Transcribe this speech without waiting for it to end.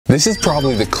This is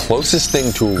probably the closest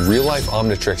thing to a real-life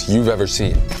Omnitrix you've ever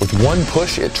seen. With one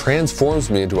push, it transforms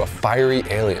me into a fiery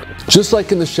alien. Just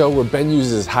like in the show where Ben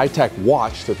uses his high-tech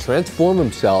watch to transform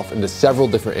himself into several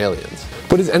different aliens.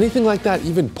 But is anything like that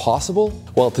even possible?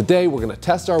 Well, today we're gonna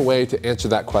test our way to answer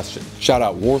that question. Shout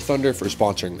out War Thunder for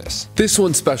sponsoring this. This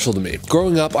one's special to me.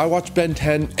 Growing up, I watched Ben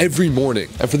 10 every morning.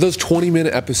 And for those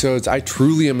 20-minute episodes, I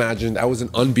truly imagined I was an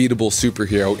unbeatable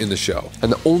superhero in the show.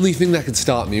 And the only thing that could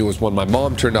stop me was when my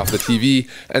mom turned off the TV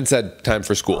and said, time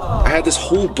for school. I had this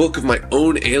whole book of my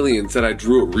own aliens that I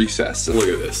drew at recess. And look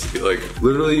at this, like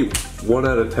literally 1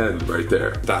 out of 10 right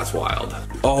there. That's wild.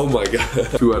 Oh my God.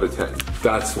 2 out of 10.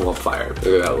 That's well fired.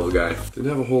 Look at that little guy. Didn't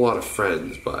have a whole lot of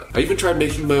friends, but I even tried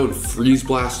making my own freeze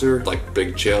blaster, like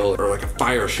Big Chill, or like a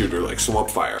fire shooter, like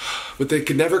Swamp Fire. But they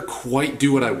could never quite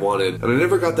do what I wanted, and I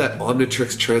never got that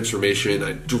Omnitrix transformation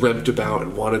I dreamt about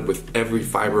and wanted with every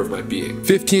fiber of my being.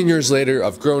 15 years later,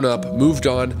 I've grown up, moved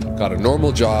on, got a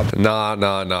normal job.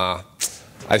 Nah.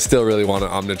 I still really want an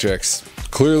Omnitrix.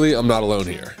 Clearly, I'm not alone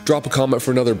here. Drop a comment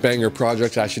for another banger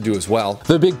project I should do as well.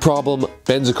 The big problem,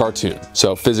 Ben's a cartoon,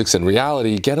 so physics and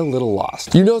reality get a little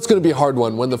lost. You know it's gonna be a hard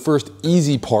one when the first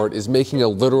easy part is making a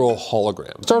literal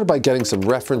hologram. Started by getting some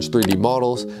reference 3D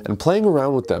models and playing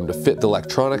around with them to fit the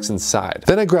electronics inside.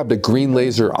 Then I grabbed a green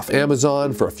laser off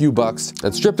Amazon for a few bucks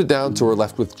and stripped it down so we're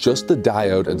left with just the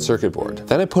diode and circuit board.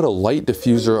 Then I put a light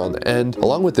diffuser on the end,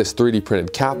 along with this 3D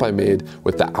printed cap I made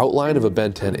with the outline of a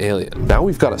Ben 10 alien. Now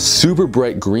we've got a super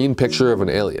bright green picture of an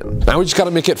alien. Now we just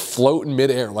gotta make it float in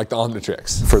midair like the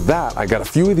Omnitrix. For that, I got a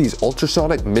few of these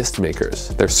ultrasonic mist makers.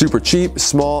 They're super cheap,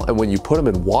 small, and when you put them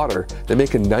in water, they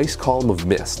make a nice column of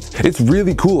mist. It's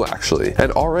really cool actually,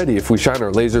 and already if we shine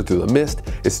our laser through the mist,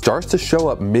 it starts to show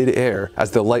up midair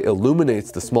as the light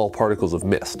illuminates the small particles of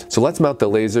mist. So let's mount the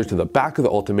laser to the back of the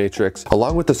Ultimatrix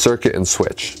along with the circuit and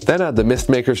switch. Then add the mist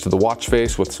makers to the watch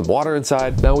face with some water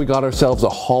inside. Now we got ourselves a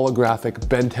holographic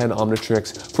Ben 10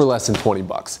 Omnitrix for less than 20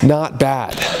 bucks. Not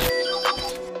bad.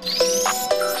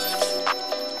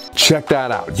 Check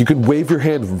that out. You could wave your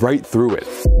hand right through it.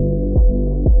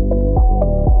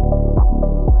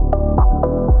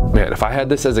 Man, if I had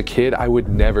this as a kid, I would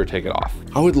never take it off.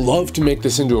 I would love to make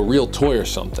this into a real toy or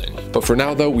something. But for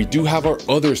now though, we do have our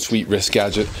other sweet wrist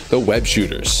gadget, the web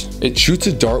shooters. It shoots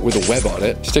a dart with a web on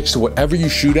it, sticks to whatever you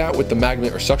shoot at with the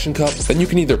magnet or suction cup, then you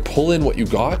can either pull in what you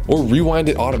got or rewind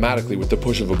it automatically with the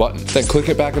push of a button. Then click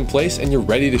it back in place and you're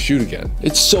ready to shoot again.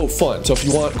 It's so fun, so if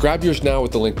you want, grab yours now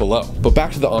with the link below. But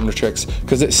back to the Omnitrix,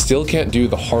 because it still can't do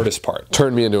the hardest part,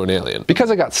 turn me into an alien. Because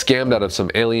I got scammed out of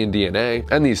some alien DNA,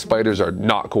 and these spiders are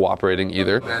not cooperating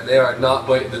either. Man, they are not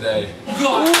biting today.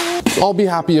 I'll be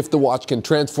happy if the watch can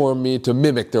transform me to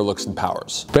mimic their looks and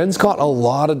powers. Ben's got a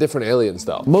lot of different aliens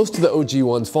though. Most of the OG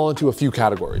ones fall into a few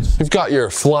categories. You've got your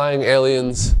flying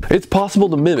aliens. It's possible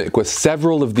to mimic with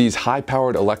several of these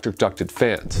high-powered electric ducted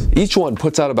fans. Each one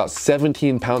puts out about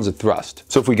 17 pounds of thrust.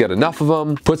 So if we get enough of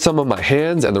them, put some on my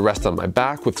hands and the rest on my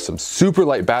back with some super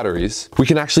light batteries, we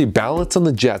can actually balance on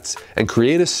the jets and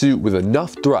create a suit with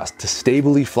enough thrust to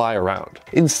stably fly around.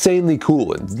 Insanely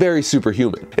cool and very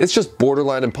superhuman. It's just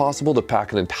borderline impossible to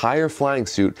pack an entire flying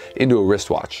suit into a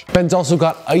wristwatch. Ben's also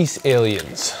got ice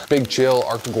aliens, Big Chill,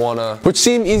 Arctiguana, which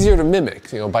seem easier to mimic,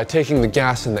 by taking the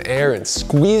gas in the air and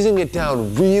squeezing it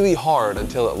down really hard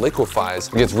until it liquefies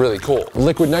and gets really cold.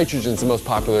 Liquid nitrogen is the most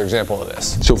popular example of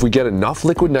this. So if we get enough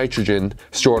liquid nitrogen,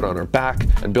 store it on our back,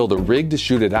 and build a rig to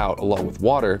shoot it out along with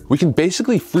water, we can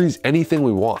basically freeze anything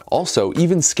we want. Also,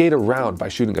 even skate around by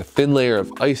shooting a thin layer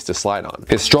of ice to slide on.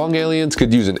 His strong aliens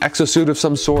could use an exosuit of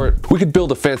some sort. We could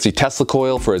build a fancy Tesla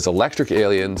coil for his electric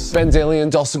aliens. Ben's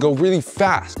aliens also go really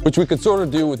fast, which we could sort of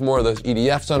do with more of those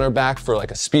EDFs on our back for like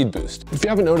a speed boost. If you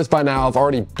haven't noticed by now, I've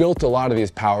already built a lot of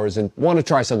these powers and want to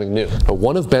try something new. But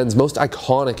one of Ben's most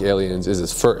iconic aliens is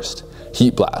his first,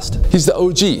 Heat Blast. He's the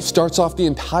OG, starts off the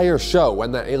entire show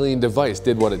when that alien device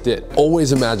did what it did.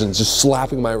 Always imagines just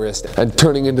slapping my wrist and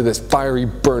turning into this fiery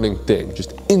burning thing.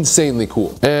 Just insanely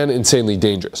cool and insanely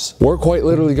dangerous. We're quite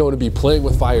literally going to be playing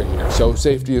with fire here, so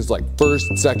safety is like first,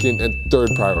 second, and third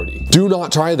priority. Do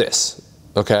not try this,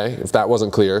 okay? If that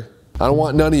wasn't clear. I don't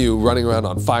want none of you running around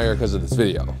on fire because of this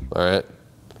video, all right?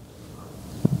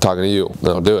 I'm talking to you,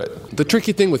 no, do it. The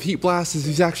tricky thing with Heat Blast is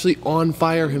he's actually on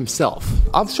fire himself.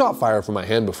 I've shot fire from my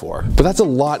hand before, but that's a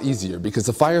lot easier because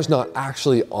the fire's not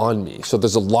actually on me, so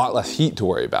there's a lot less heat to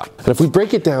worry about. And if we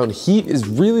break it down, heat is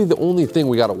really the only thing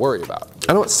we gotta worry about.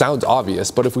 I know it sounds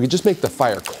obvious, but if we could just make the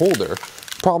fire colder,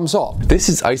 Problem solved. This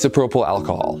is isopropyl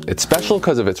alcohol. It's special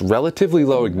because of its relatively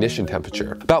low ignition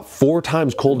temperature, about 4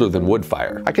 times colder than wood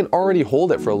fire. I can already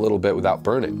hold it for a little bit without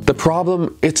burning. The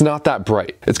problem, it's not that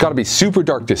bright. It's got to be super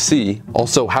dark to see.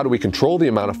 Also, how do we control the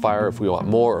amount of fire if we want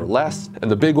more or less?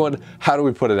 And the big one, how do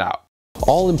we put it out?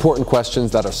 All important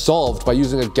questions that are solved by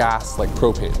using a gas like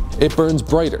propane. It burns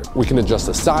brighter. We can adjust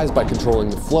the size by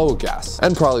controlling the flow of gas.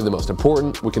 And probably the most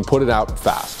important, we can put it out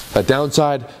fast. The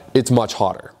downside, it's much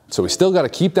hotter. So we still gotta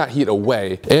keep that heat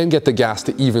away and get the gas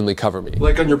to evenly cover me.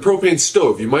 Like on your propane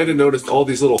stove, you might have noticed all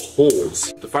these little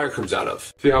holes the fire comes out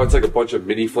of. See how it's like a bunch of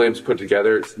mini flames put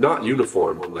together? It's not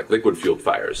uniform on like liquid fueled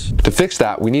fires. To fix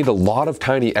that, we need a lot of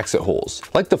tiny exit holes,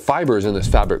 like the fibers in this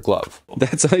fabric glove.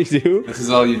 That's all you do? This is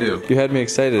all you do. You had me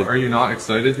excited. Are you not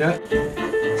excited yet?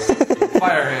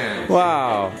 Fire hand.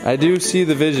 Wow, I do see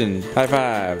the vision. High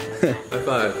five. High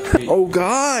five. Oh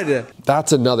God.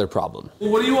 That's another problem.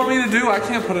 Well, what do you want me to do? I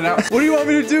can't put it out. What do you want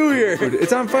me to do here?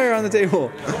 It's on fire on the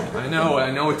table. I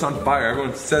know it's on fire.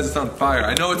 Everyone says it's on fire.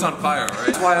 I know it's on fire, alright?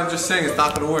 That's why I'm just saying it's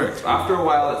not gonna work. After a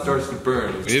while, it starts to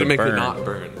burn. We need to make it not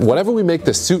burn. Whatever we make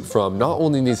the suit from not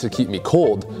only needs to keep me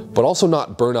cold, but also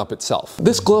not burn up itself.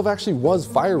 This glove actually was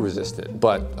fire resistant,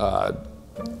 but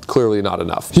clearly not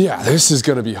enough. Yeah, this is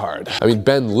gonna be hard. I mean,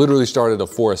 Ben literally started a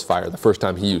forest fire the first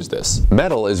time he used this.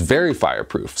 Metal is very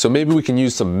fireproof, so maybe we can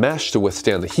use some mesh to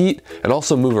withstand the heat and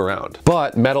also move around.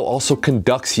 But metal also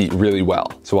conducts heat really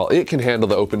well. So while it can handle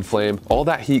the open flame, all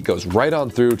that heat goes right on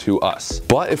through to us.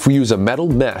 But if we use a metal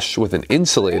mesh with an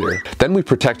insulator, then we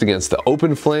protect against the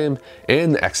open flame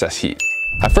and the excess heat.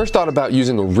 I first thought about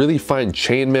using a really fine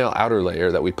chainmail outer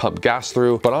layer that we pump gas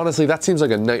through, but honestly that seems like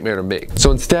a nightmare to make.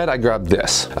 So instead I grabbed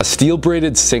this, a steel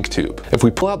braided sink tube. If we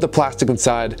pull out the plastic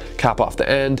inside, cap off the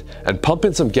end, and pump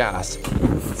in some gas,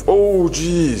 oh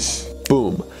geez,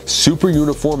 boom, super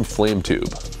uniform flame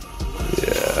tube.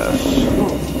 Yeah.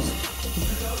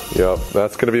 Yep,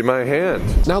 that's gonna be my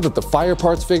hand. Now that the fire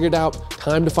part's figured out,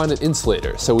 time to find an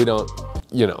insulator so we don't,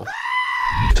 you know.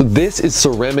 So this is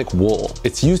ceramic wool.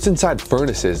 It's used inside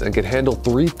furnaces and can handle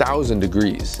 3,000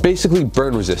 degrees. Basically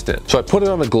burn resistant. So I put it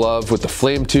on a glove with the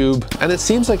flame tube and it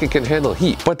seems like it can handle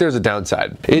heat, but there's a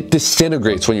downside. It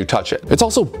disintegrates when you touch it. It's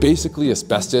also basically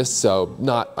asbestos, so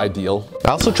not ideal.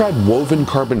 I also tried woven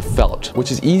carbon felt,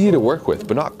 which is easy to work with,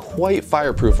 but not quite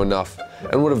fireproof enough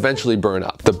and would eventually burn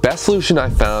up. The best solution I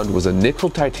found was a nickel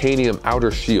titanium outer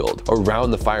shield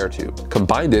around the fire tube,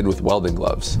 combined it with welding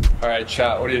gloves. All right,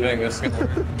 chat, what do you think this is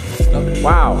gonna work?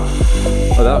 Wow.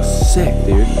 Oh, that was sick,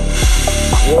 dude.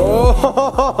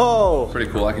 Whoa!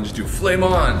 Pretty cool. I can just do flame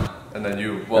on, and then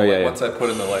you, well, yeah. once I put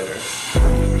in the lighter.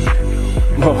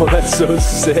 Oh, that's so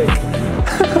sick.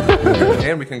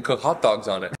 And we can cook hot dogs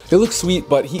on it. It looks sweet,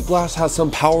 but Heat Blast has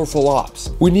some powerful ops.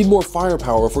 We need more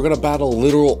firepower if we're gonna battle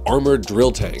literal armored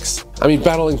drill tanks. I mean,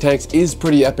 battling tanks is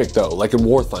pretty epic though, like in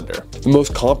War Thunder, the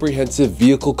most comprehensive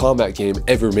vehicle combat game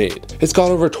ever made. It's got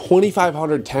over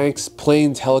 2,500 tanks,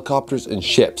 planes, helicopters, and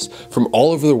ships from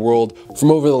all over the world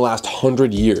from over the last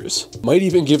 100 years. Might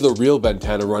even give the real Ben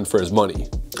 10 a run for his money.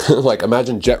 Like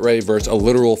imagine Jet Ray versus a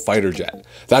literal fighter jet.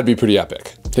 That'd be pretty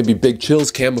epic. It'd be Big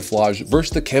Chill's camouflage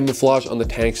versus the camouflage on the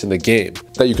tanks in the game,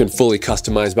 that you can fully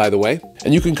customize by the way.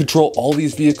 And you can control all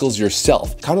these vehicles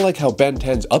yourself, kind of like how Ben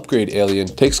 10's upgrade alien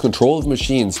takes control of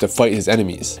machines to fight his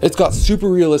enemies. It's got super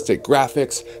realistic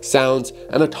graphics, sounds,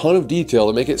 and a ton of detail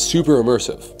to make it super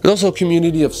immersive. There's also a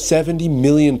community of 70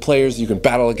 million players you can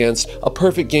battle against, a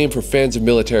perfect game for fans of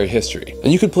military history.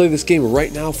 And you can play this game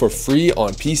right now for free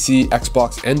on PC,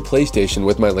 Xbox, and PlayStation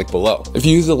with my link below. If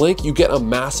you use the link, you get a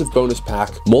massive bonus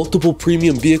pack, multiple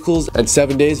premium vehicles, and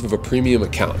 7 days of a premium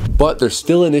account. But there's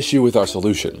still an issue with our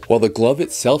solution. While the glove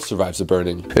itself survives the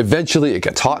burning, eventually it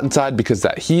gets hot inside because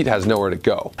that heat has nowhere to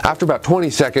go. After about 20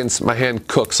 seconds, my hand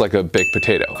cooks like a baked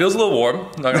potato. Feels a little warm,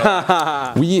 not gonna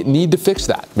lie. We need to fix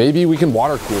that. Maybe we can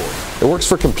water cool. It works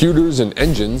for computers and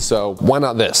engines, so why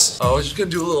not this? I was just gonna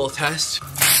do a little test.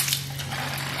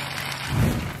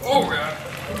 Oh man.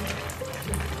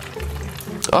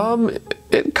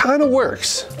 It kind of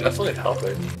works. Definitely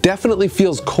helping. Definitely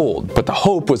feels cold, but the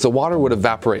hope was the water would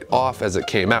evaporate off as it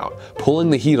came out, pulling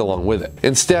the heat along with it.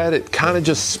 Instead, it kind of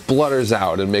just splutters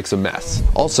out and makes a mess.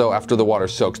 Also, after the water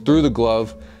soaks through the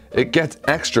glove, it gets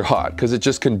extra hot because it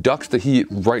just conducts the heat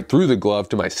right through the glove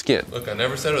to my skin. Look, I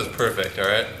never said it was perfect, all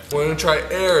right? We're gonna try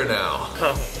air now.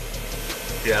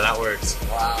 Yeah, that works.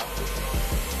 Wow.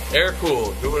 Air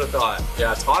cooled, who would have thought?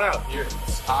 Yeah, it's hot out here.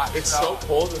 It's hot. It's so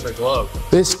cold in the glove.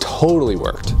 This totally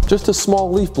worked. Just a small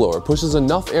leaf blower pushes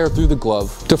enough air through the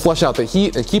glove to flush out the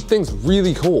heat and keep things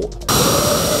really cold.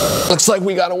 Looks like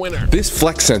we got a winner. This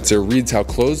flex sensor reads how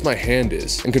closed my hand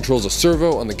is and controls a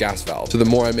servo on the gas valve. So the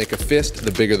more I make a fist,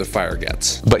 the bigger the fire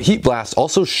gets. But Heat Blast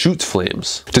also shoots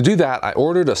flames. To do that, I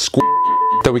ordered a squirt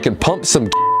that we can pump some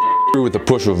through with a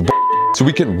push of so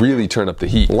we can really turn up the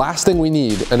heat. Last thing we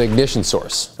need, an ignition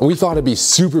source. And we thought it'd be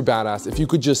super badass if you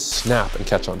could just snap and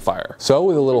catch on fire. So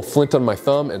with a little flint on my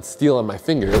thumb and steel on my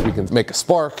finger, we can make a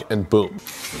spark and boom.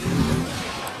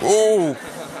 Oh,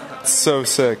 so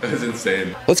sick. That's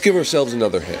insane. Let's give ourselves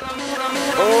another hand.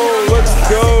 Oh, let's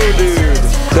go, dude.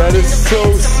 That is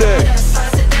so sick.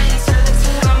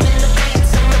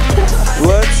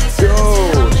 Let's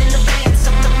go.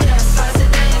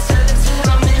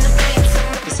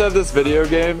 Just had this video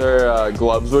game where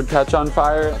gloves would catch on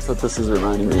fire. That's what this is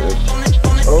reminding me of.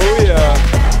 Oh yeah.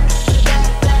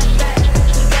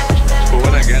 But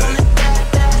when I get it.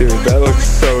 Dude, that looks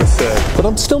so sick. But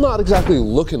I'm still not exactly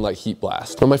looking like Heat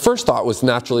Blast. But my first thought was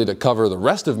naturally to cover the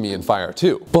rest of me in fire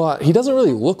too. But he doesn't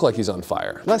really look like he's on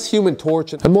fire. Less Human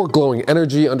Torch and more glowing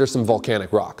energy under some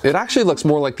volcanic rock. It actually looks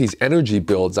more like these energy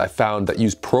builds I found that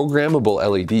use programmable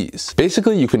LEDs.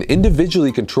 Basically, you can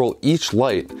individually control each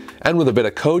light, and with a bit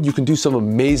of code, you can do some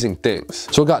amazing things.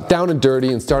 So I got down and dirty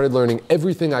and started learning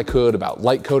everything I could about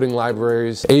light coding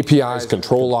libraries, APIs,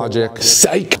 control logic.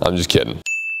 Psych! I'm just kidding.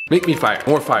 Make me fire,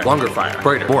 longer fire,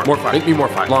 brighter, more fire. Make me more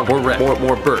fire, more red,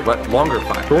 more bird, but longer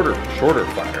fire, shorter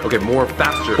fire. Okay, more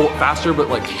faster, but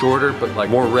like shorter, but like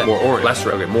more red, more orange, less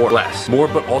red. Okay, more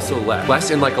but also less.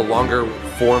 Less in like a longer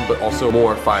form, but also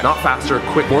more fire. Not faster,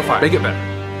 quick, more fire. Make it better.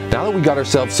 Now that we got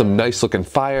ourselves some nice looking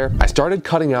fire, I started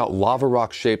cutting out lava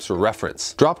rock shapes for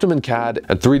reference, dropped them in CAD,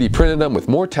 and 3D printed them with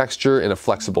more texture in a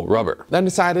flexible rubber. Then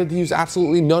decided to use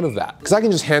absolutely none of that, because I can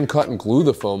just hand cut and glue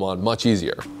the foam on much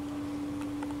easier.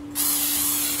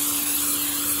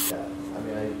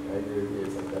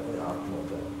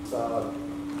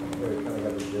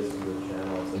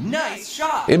 Nice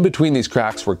shot! In between these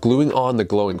cracks, we're gluing on the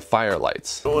glowing fire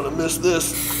lights. Don't want to miss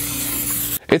this.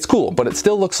 It's cool, but it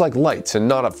still looks like lights and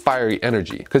not a fiery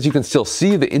energy, because you can still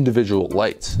see the individual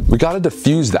lights. We gotta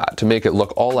diffuse that to make it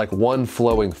look all like one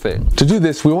flowing thing. To do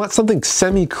this, we want something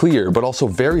semi-clear, but also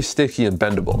very sticky and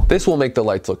bendable. This will make the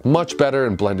lights look much better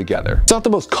and blend together. It's not the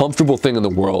most comfortable thing in the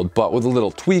world, but with a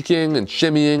little tweaking and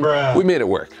shimmying, we made it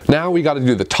work. Now we gotta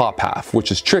do the top half,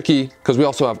 which is tricky, because we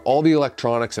also have all the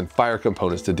electronics and fire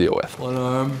components to deal with. One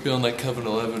arm, feeling like Kevin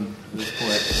 11 at this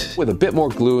point. With a bit more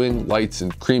gluing, lights,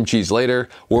 and cream cheese later,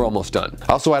 we're almost done.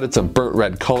 I also added some burnt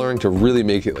red coloring to really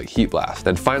make it like Heat Blast.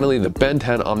 And finally, the Ben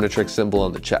 10 Omnitrix symbol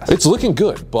on the chest. It's looking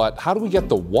good, but how do we get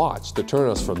the watch to turn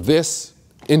us from this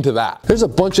into that? There's a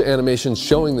bunch of animations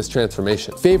showing this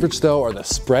transformation. Favorites though are the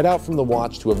spread out from the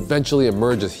watch to eventually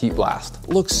emerge as Heat Blast.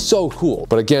 Looks so cool.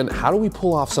 But again, how do we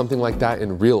pull off something like that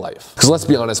in real life? Because let's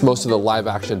be honest, most of the live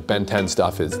action Ben 10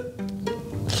 stuff is,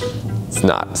 it's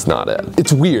not it.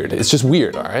 It's weird, it's just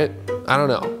weird, all right? I don't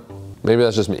know. Maybe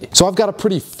that's just me. So I've got a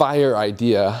pretty fire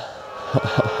idea.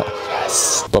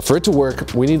 Yes. But for it to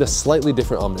work, we need a slightly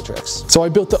different Omnitrix. So I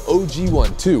built the OG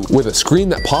one too, with a screen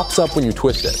that pops up when you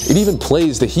twist it. It even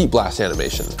plays the Heat Blast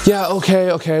animation. Yeah,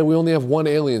 okay, we only have one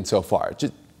alien so far.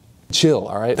 Just chill,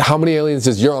 all right? How many aliens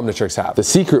does your Omnitrix have? The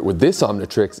secret with this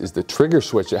Omnitrix is the trigger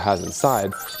switch it has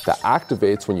inside that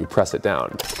activates when you press it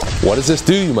down. What does this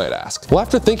do, you might ask? Well,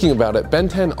 after thinking about it, Ben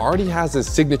 10 already has his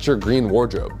signature green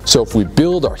wardrobe. So if we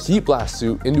build our Heat Blast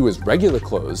suit into his regular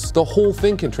clothes, the whole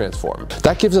thing can transform.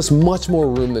 That gives us much more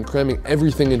room than cramming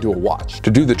everything into a watch.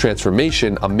 To do the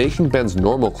transformation, I'm making Ben's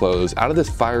normal clothes out of this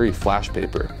fiery flash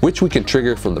paper, which we can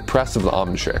trigger from the press of the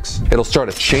Omnitrix. It'll start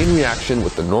a chain reaction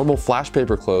with the normal flash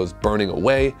paper clothes burning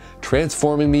away,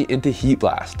 transforming me into Heat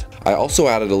Blast. I also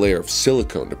added a layer of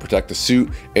silicone to protect the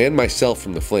suit and myself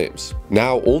from the flames.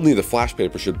 Now only the flash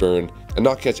paper should burn and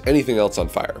not catch anything else on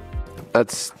fire.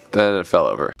 Then it fell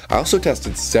over. I also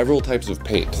tested several types of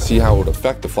paint to see how it would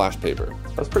affect the flash paper.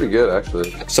 That's pretty good,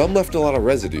 actually. Some left a lot of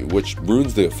residue, which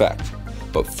ruins the effect,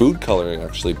 but food coloring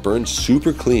actually burned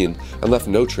super clean and left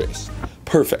no trace.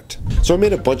 Perfect. So I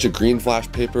made a bunch of green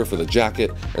flash paper for the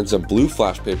jacket and some blue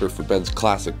flash paper for Ben's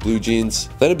classic blue jeans,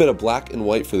 then a bit of black and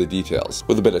white for the details.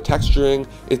 With a bit of texturing,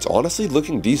 it's honestly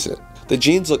looking decent. The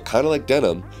jeans look kind of like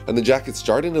denim, and the jacket's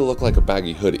starting to look like a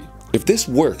baggy hoodie. If this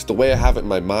works the way I have it in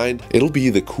my mind, it'll be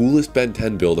the coolest Ben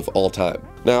 10 build of all time.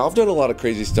 Now, I've done a lot of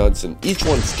crazy stunts and each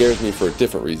one scares me for a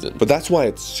different reason, but that's why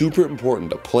it's super important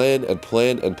to plan and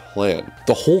plan and plan.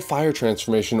 The whole fire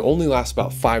transformation only lasts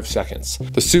about 5 seconds.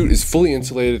 The suit is fully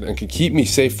insulated and can keep me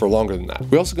safe for longer than that.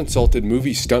 We also consulted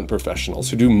movie stunt professionals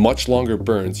who do much longer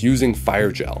burns using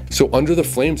fire gel. So under the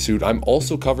flame suit, I'm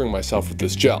also covering myself with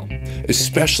this gel,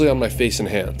 especially on my face and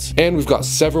hands. And we've got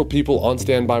several people on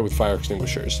standby with fire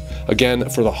extinguishers. Again,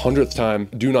 for the 100th time,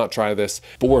 do not try this,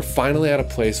 but we're finally at a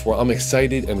place where I'm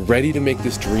excited and ready to make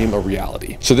this dream a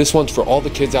reality. So this one's for all the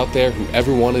kids out there who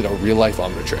ever wanted a real-life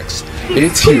Omnitrix.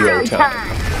 It's hero time.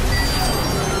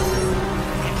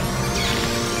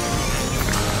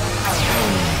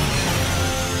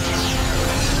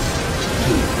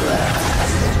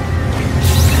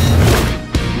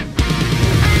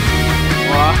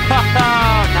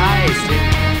 Wow, nice, dude.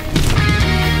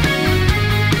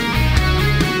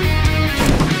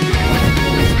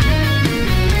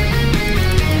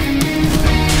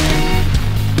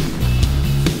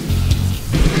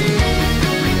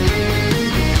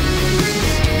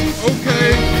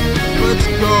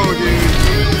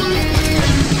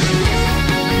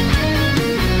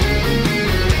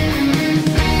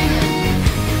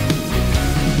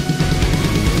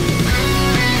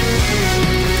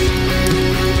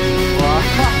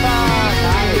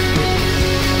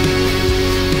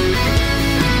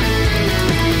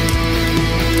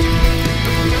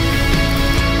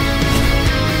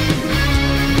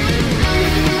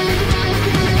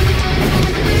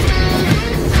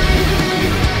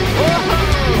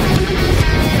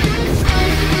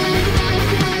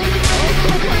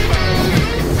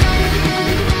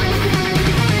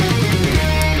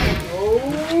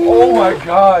 Oh my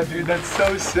god, dude, that's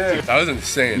so sick. That was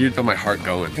insane. You got my heart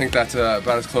going. I think that's about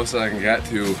as close as I can get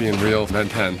to being real Ben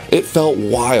 10. It felt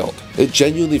wild. It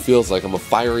genuinely feels like I'm a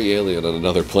fiery alien on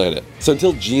another planet. So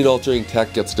until gene-altering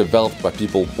tech gets developed by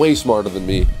people way smarter than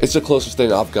me, it's the closest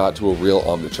thing I've got to a real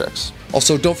Omnitrix.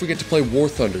 Also, don't forget to play War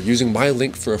Thunder using my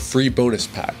link for a free bonus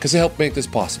pack, because it helped make this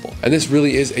possible. And this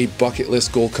really is a bucket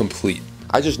list goal complete.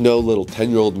 I just know little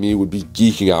 10-year-old me would be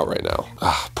geeking out right now.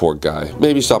 Ah, poor guy.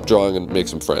 Maybe stop drawing and make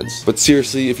some friends. But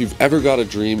seriously, if you've ever got a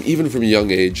dream, even from a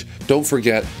young age, don't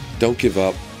forget, don't give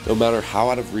up, no matter how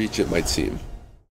out of reach it might seem.